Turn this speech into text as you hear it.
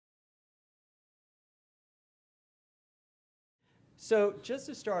So just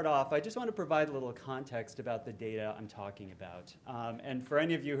to start off, I just want to provide a little context about the data I'm talking about. And for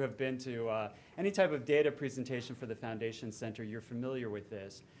any of you who have been to any type of data presentation for the Foundation Center, you're familiar with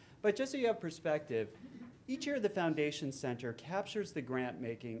this. But just so you have perspective, each year the Foundation Center captures the grant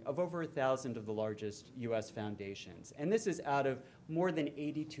making of over 1,000 of the largest US foundations. And this is out of more than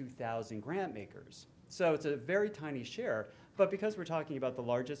 82,000 grant makers. So it's a very tiny share, but because we're talking about the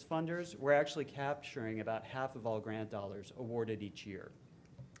largest funders, we're actually capturing about half of all grant dollars awarded each year.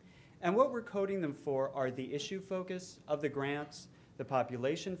 And what we're coding them for are the issue focus of the grants, the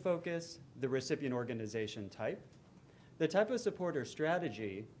population focus, the recipient organization type, the type of support or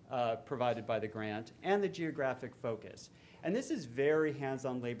strategy provided by the grant, and the geographic focus. And this is very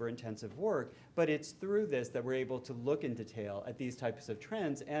hands-on, labor-intensive work, but it's through this that we're able to look in detail at these types of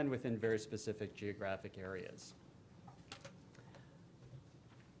trends and within very specific geographic areas.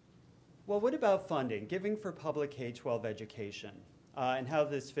 Well, what about funding, giving for public K-12 education, and how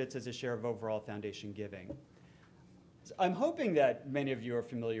this fits as a share of overall foundation giving? I'm hoping that many of you are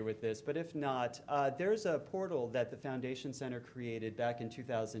familiar with this, but if not, there's a portal that the Foundation Center created back in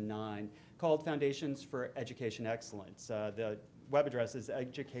 2009 called Foundations for Education Excellence. The web address is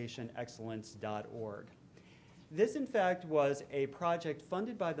educationexcellence.org. This, in fact, was a project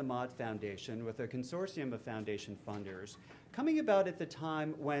funded by the Mott Foundation with a consortium of foundation funders, coming about at the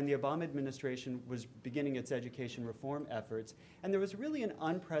time when the Obama administration was beginning its education reform efforts, and there was really an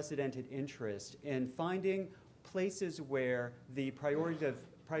unprecedented interest in finding places where the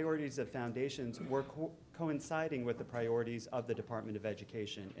priorities of foundations were coinciding with the priorities of the Department of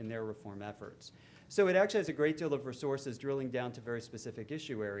Education in their reform efforts. So it actually has a great deal of resources drilling down to very specific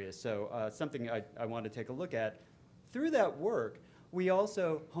issue areas. So something I want to take a look at. Through that work, we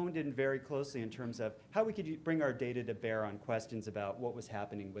also honed in very closely in terms of how we could bring our data to bear on questions about what was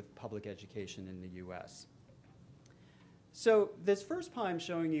happening with public education in the US. So this first pie I'm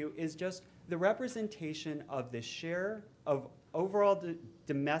showing you is just the representation of the share of overall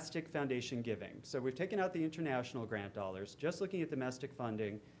domestic foundation giving. So we've taken out the international grant dollars, just looking at domestic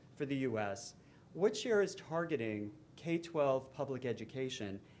funding for the US. What share is targeting K-12 public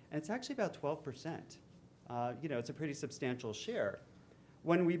education? And it's actually about 12%. It's a pretty substantial share.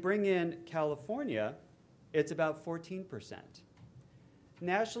 When we bring in California, it's about 14%.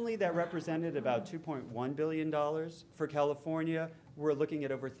 Nationally, that represented about $2.1 billion. For California, we're looking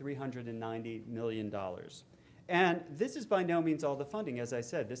at over $390 million. And this is by no means all the funding. As I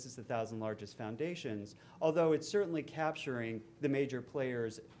said, this is the 1,000 largest foundations, although it's certainly capturing the major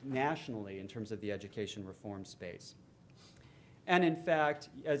players nationally in terms of the education reform space. And in fact,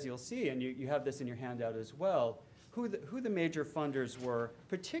 as you'll see, and you have this in your handout as well, who the major funders were,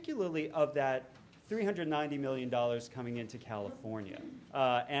 particularly of that $390 million coming into California.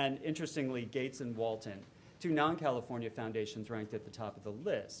 And interestingly, Gates and Walton, two non-California foundations ranked at the top of the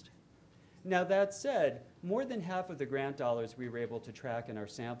list. Now that said, more than half of the grant dollars we were able to track in our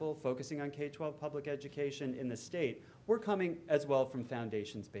sample, focusing on K-12 public education in the state, were coming as well from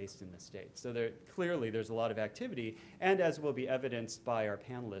foundations based in the state. So clearly there's a lot of activity, and as will be evidenced by our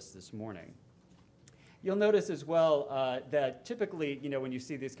panelists this morning. You'll notice as well that typically, when you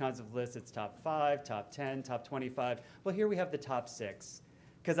see these kinds of lists, it's top 5, top 10, top 25. Well, here we have the top 6.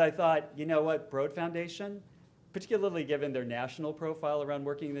 Because I thought, you know what, Broad Foundation, particularly given their national profile around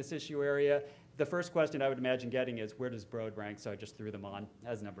working in this issue area, the first question I would imagine getting is, where does Broad rank? So I just threw them on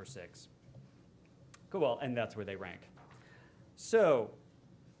as number 6. Cool, and that's where they rank. So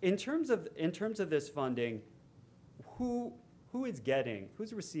in terms of this funding,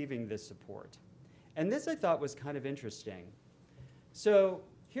 who's receiving this support? And this I thought was kind of interesting. So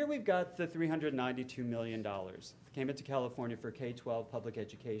here we've got the $392 million that came into California for K-12 public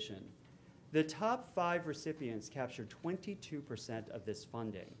education. The top 5 recipients captured 22% of this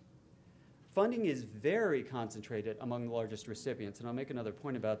funding. Funding is very concentrated among the largest recipients, and I'll make another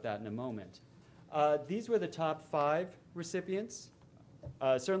point about that in a moment. These were the top 5 recipients.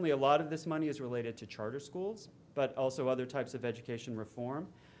 Certainly a lot of this money is related to charter schools, but also other types of education reform.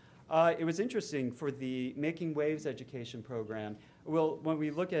 It was interesting for the Making Waves education program. Well, when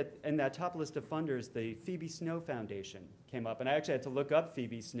we look at, in that top list of funders, the Phoebe Snow Foundation came up. And I actually had to look up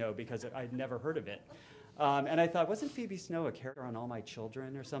Phoebe Snow because I'd never heard of it. And I thought, wasn't Phoebe Snow a character on All My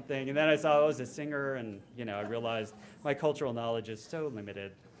Children or something? And then I saw I was a singer, and I realized my cultural knowledge is so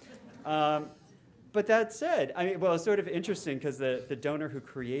limited. But that said, it's sort of interesting because the donor who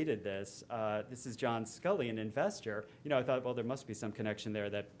created this, this is John Scully, an investor. I thought, well, there must be some connection there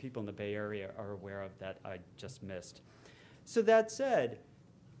that people in the Bay Area are aware of that I just missed. So that said,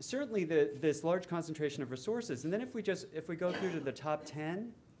 certainly this large concentration of resources, and then if we go through to the top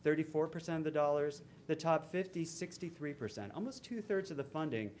 10 34% of the dollars. The top 50, 63%, almost 2/3 of the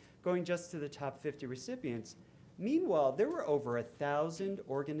funding going just to the top 50 recipients. Meanwhile, there were over 1,000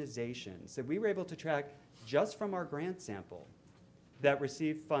 organizations that we were able to track just from our grant sample that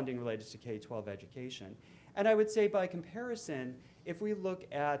received funding related to K-12 education. And I would say by comparison, if we look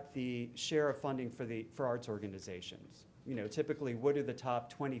at the share of funding for arts organizations, typically what do the top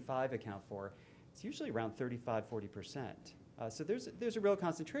 25 account for? It's usually around 35, 40%. So there's a real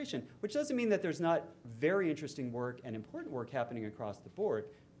concentration, which doesn't mean that there's not very interesting work and important work happening across the board,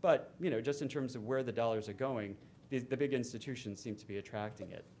 but just in terms of where the dollars are going, the big institutions seem to be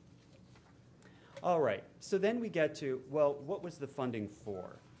attracting it. All right, so then we get to, well, what was the funding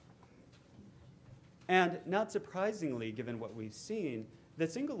for? And not surprisingly, given what we've seen, the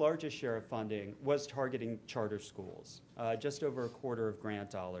single largest share of funding was targeting charter schools, just over 1/4 of grant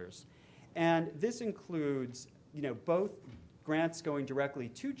dollars. And this includes both grants going directly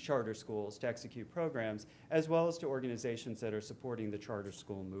to charter schools to execute programs, as well as to organizations that are supporting the charter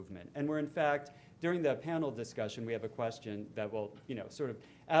school movement. And we're, in fact, during the panel discussion, we have a question that will sort of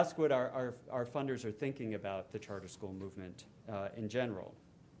ask what our funders are thinking about the charter school movement in general.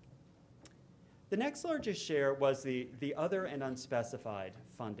 The next largest share was the other and unspecified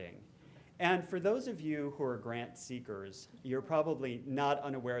funding. And for those of you who are grant seekers, you're probably not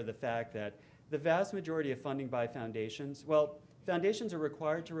unaware of the fact that the vast majority of funding by foundations, well, foundations are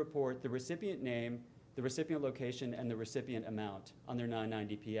required to report the recipient name, the recipient location, and the recipient amount on their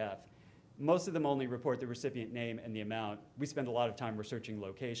 990PF. Most of them only report the recipient name and the amount. We spend a lot of time researching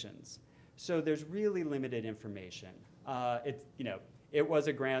locations. So there's really limited information. It was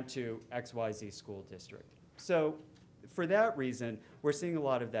a grant to XYZ school district. So for that reason, we're seeing a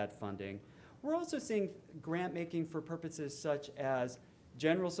lot of that funding. We're also seeing grant making for purposes such as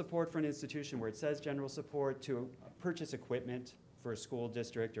general support for an institution where it says general support to purchase equipment for a school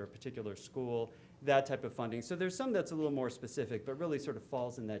district or a particular school, that type of funding. So there's some that's a little more specific, but really sort of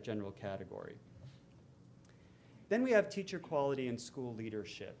falls in that general category. Then we have teacher quality and school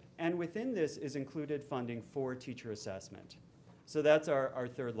leadership. And within this is included funding for teacher assessment. So that's our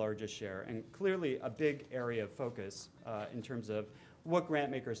third largest share, and clearly a big area of focus in terms of what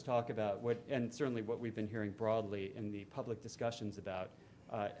grant makers talk about, and certainly what we've been hearing broadly in the public discussions about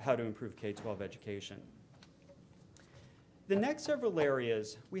how to improve K-12 education. The next several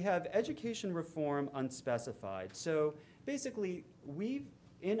areas, we have education reform unspecified. So basically,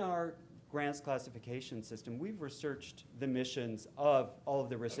 in our grants classification system, we've researched the missions of all of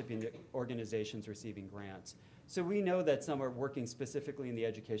the recipient organizations receiving grants. So we know that some are working specifically in the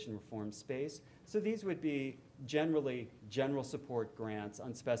education reform space. So these would be generally general support grants,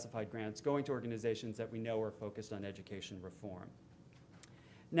 unspecified grants, going to organizations that we know are focused on education reform.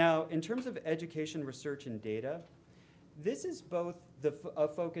 Now, in terms of education research and data, this is both a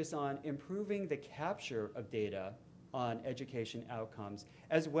focus on improving the capture of data on education outcomes,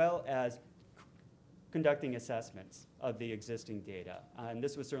 as well as conducting assessments of the existing data. And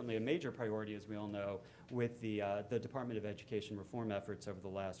this was certainly a major priority, as we all know, with the Department of Education reform efforts over the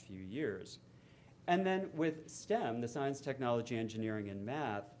last few years. And then with STEM, the science, technology, engineering, and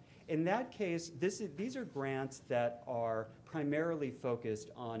math, in that case, these are grants that are primarily focused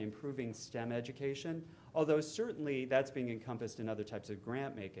on improving STEM education, although certainly that's being encompassed in other types of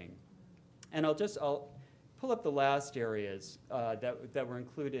grant making. And I'll pull up the last areas that were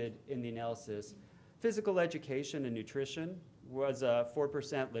included in the analysis. Physical education and nutrition was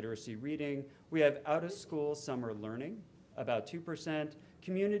 4%, literacy reading. We have out-of-school summer learning, about 2%.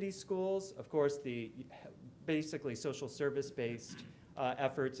 Community schools, of course, the basically social service-based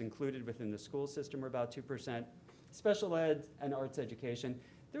efforts included within the school system are about 2%. Special ed and arts education,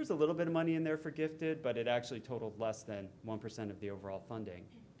 there's a little bit of money in there for gifted, but it actually totaled less than 1% of the overall funding.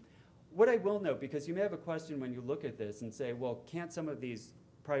 What I will note, because you may have a question when you look at this and say, well, can't some of these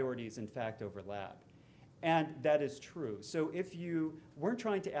priorities in fact overlap? And that is true. So if you weren't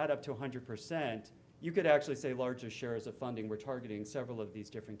trying to add up to 100%, you could actually say larger shares of funding were targeting several of these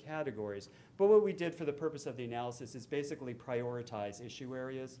different categories. But what we did for the purpose of the analysis is basically prioritize issue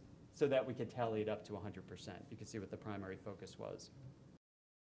areas so that we could tally it up to 100%. You can see what the primary focus was.